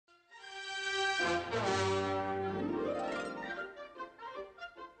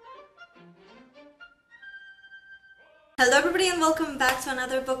Hello everybody and welcome back to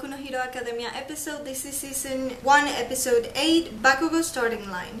another Boku no Hero Academia episode. This is season 1 episode 8, Bakugo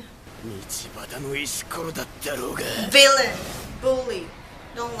starting line. Villain, bully,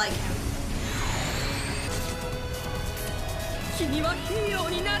 don't like him.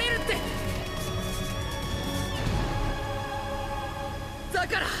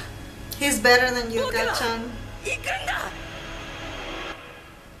 He's better than you, Gachan.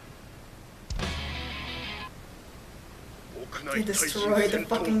 He destroyed the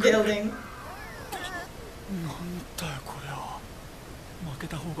fucking building.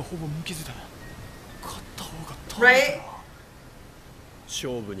 Right?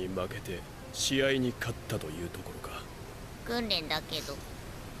 勝負に負けて試合に勝ったというところか。訓練だけど。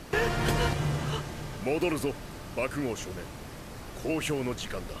戻るぞ、爆豪少年。好評の時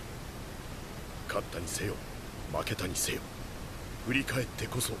間だ。勝ったにせよ、負けたにせよ。振り返って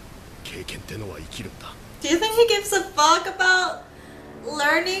こそ経験ってのは生きるんだ。Do you think he gives a fuck about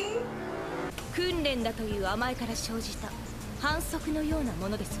learning? 訓練だという甘えから生じた反則のようなも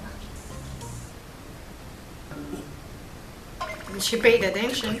のですわ。She paid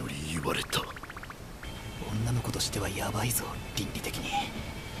attention. より言われた。女の子としてはやばいぞ、倫理的に。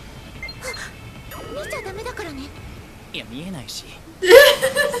見ちゃダメだからね。いや、見えないし。それ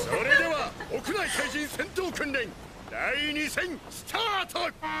では屋内対人戦闘訓練第2戦スタート。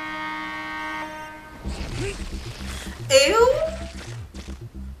Ew?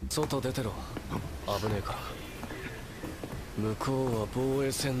 外出てろ。危ねえから。向こうは防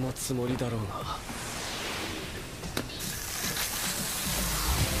衛戦のつもりだろうが。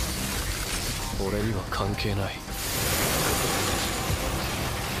俺には関係ない。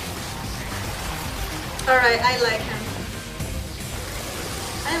Alright, I like him.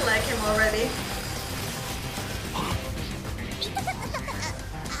 I like him already.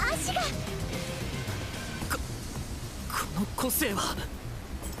 足が。この個性は。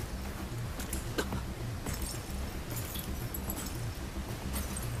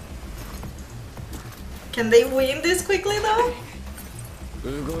Can they win this quickly though?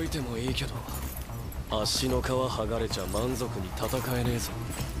 動いてもいいけど、足の皮剥がれちゃ満足に戦えねえぞ。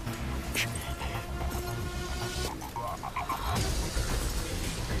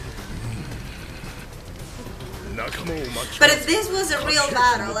But if this was a real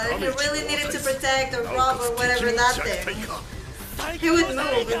battle and he really needed to protect or rob or whatever that thing, he would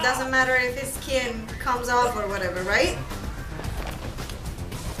move. It doesn't matter if his skin comes off or whatever, right?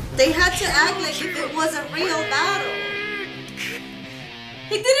 They had to act like if it was a real battle.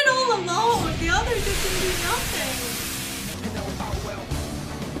 He did it all alone. The others didn't do nothing.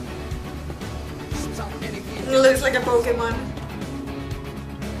 It looks like a Pokemon.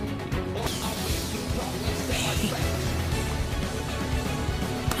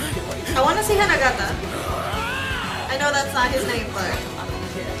 I want to see Hanagata. I know that's not his name, but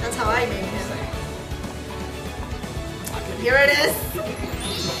that's how I named him. Here it is.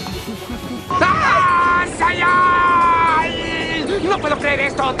 ¡No puedo creer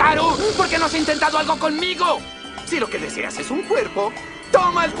esto, Taru! ¿Por qué no has intentado algo conmigo? Si lo que deseas es un cuerpo,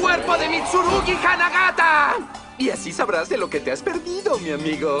 ¡toma el cuerpo de Mitsurugi Hanagata! Y así sabrás de lo que te has perdido, mi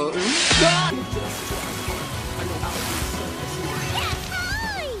amigo.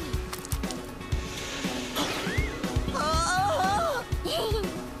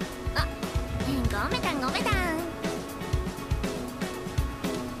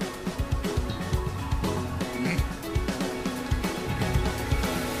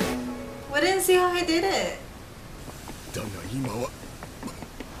 We didn't see how he did it.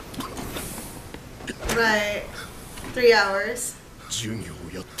 Right. 3 hours. 授業を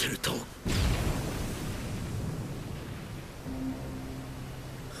やってると。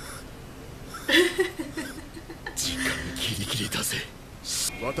時間ギリギリだぜ。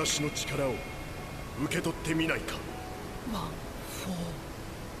私の力を受け取ってみないか。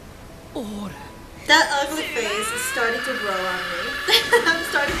That ugly face is starting to grow on me. I'm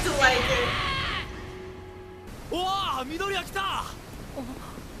starting to like it. おお、緑が来た。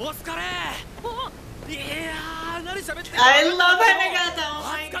お疲れ。いやー、何喋ってんの。 I love Hanagata. Oh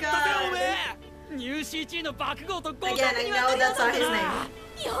my god. ニュー CG の爆豪と合格 Again, I know that's not his name.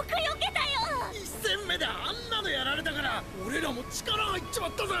 よくよけたよ。一戦目であんなのやられたから俺らも力入っちま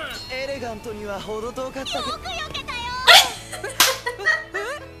ったぜ。エレガントには程遠かったけど。よくよけたよ。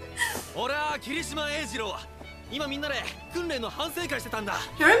俺は霧島英二郎。今みんなで訓練の反省会してたんだ。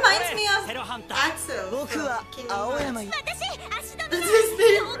 He reminds me of ヘロハンター。 Axel 僕 from は Kingdom 青 Hearts. 山に。私、足止 That's め his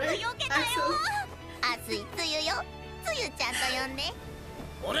name, よく right? よけたよ。 Axel. 熱いつゆよ。つゆちゃんと呼んで。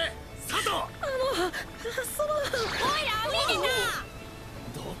俺、佐藤。あら、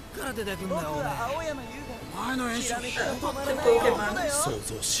出てくんだよお前。前の演習 The Pokemon. 想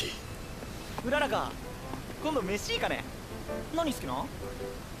像しうららか今度飯いいかね。何好きな？ Oh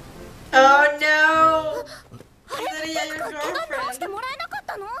no! Midoriya, your 直して girlfriend. もらえなかっ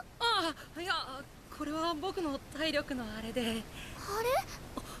たの？ああ、いやこれは僕の体力のあれで。あれ？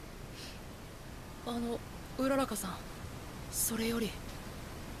うららかさん、それより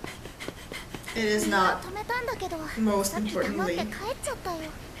It is not 止めたんだけど most さっき黙って importantly. 帰っちゃったよ。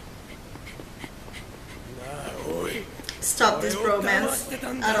おい Stop this bromance.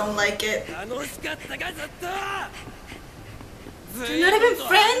 I don't like it. 楽しかったかずっと。 You're not even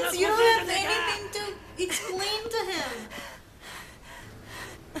friends. You don't have anything to explain to him.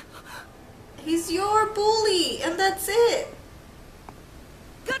 He's your bully, and that's it.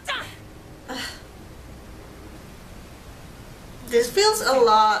 ガッチャン。 This feels a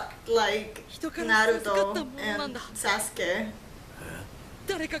lot like Naruto and Sasuke.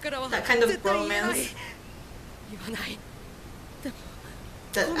 誰かからは That kind of 絶対言えない。 bromance 言わない。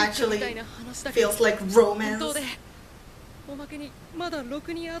 that コミックみたい actually な話だけど feels like 本当 romance. で、おまけにまだろ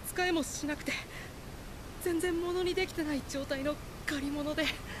くに扱いもしなくて、全然物にできてない状態の借り物で、 You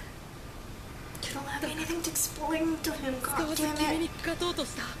don't have anything to explain to him. 使わ God ず damn 君 it. に勝とうと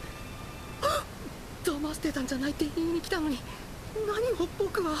した。騙してたんじゃないって言いに来たのに、何を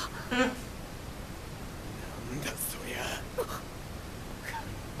僕は。 Mm. なんだそりゃわ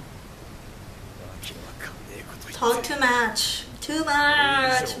けわかんねえこと言 Talk って too much. Too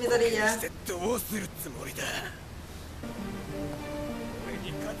much, これ以上 Midoriya. してどうするつもりだ俺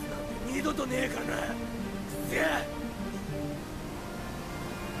に勝つなんて二度とねえからなくせ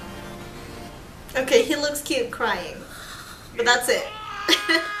Okay, he looks cute crying. But that's it.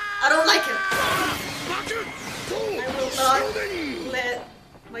 I don't like him. I will not let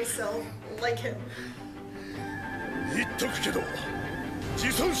myself like him. 言っとくけど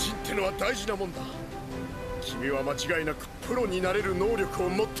自尊心ってのは大事なもんだ君は間違いなくプロになれる能力を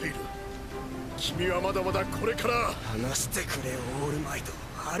持っている君はまだまだこれから話してくれオールマイト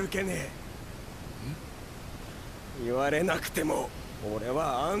歩けねえ言われなくても俺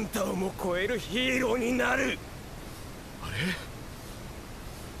はあんたをも超えるヒーローになるあれ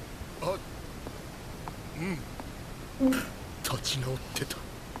あうん立ち直ってた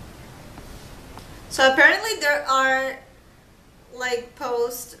So apparently there are like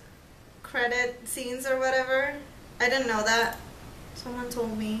post-credit scenes or whatever. I didn't know that. Someone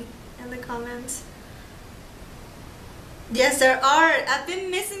told me in the comments. Yes, there are. I've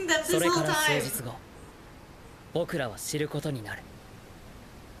been missing them そ this れ whole から数 time. 日後僕らは知ることになる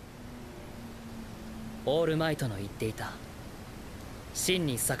オールマイトの言っていた真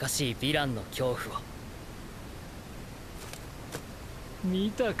に逆しいヴィランの恐怖を見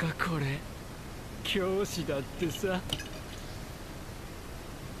たかこれ教師だってさ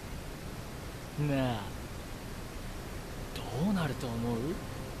なあどうなると思う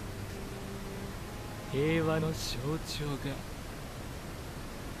平和の象徴が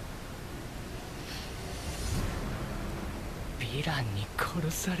ヴィランに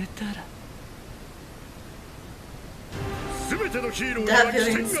殺されたら That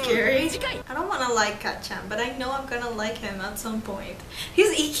feeling's scary. I don't want to like Kachan, but I know I'm gonna like him at some point.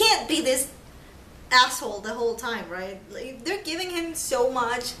 He can't be this asshole the whole time, right? Like, they're giving him so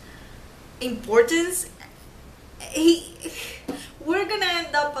much importance. We're gonna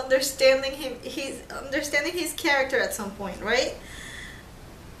end up understanding his character at some point, right?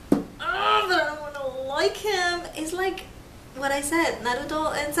 But I don't want to like him. It's like what I said,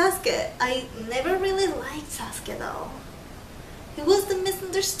 Naruto and Sasuke. I never really liked Sasuke though. He was the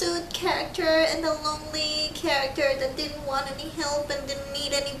misunderstood character and the lonely character that didn't want any help and didn't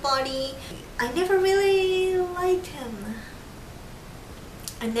need anybody. I never really liked him.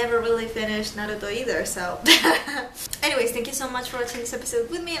 I never really finished Naruto either, so... Anyways, thank you so much for watching this episode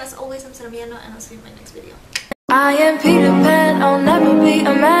with me, and as always, I'm Sora Miyano, and I'll see you in my next video. I am Peter Pan, I'll never be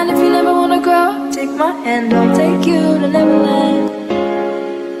a man if you never wanna grow. Take my hand, I'll take you to Neverland.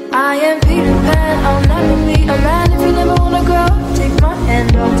 I am Peter Pan, I'll never be a man if you never wanna grow. Take my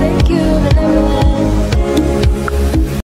hand, I'll take you to Neverland.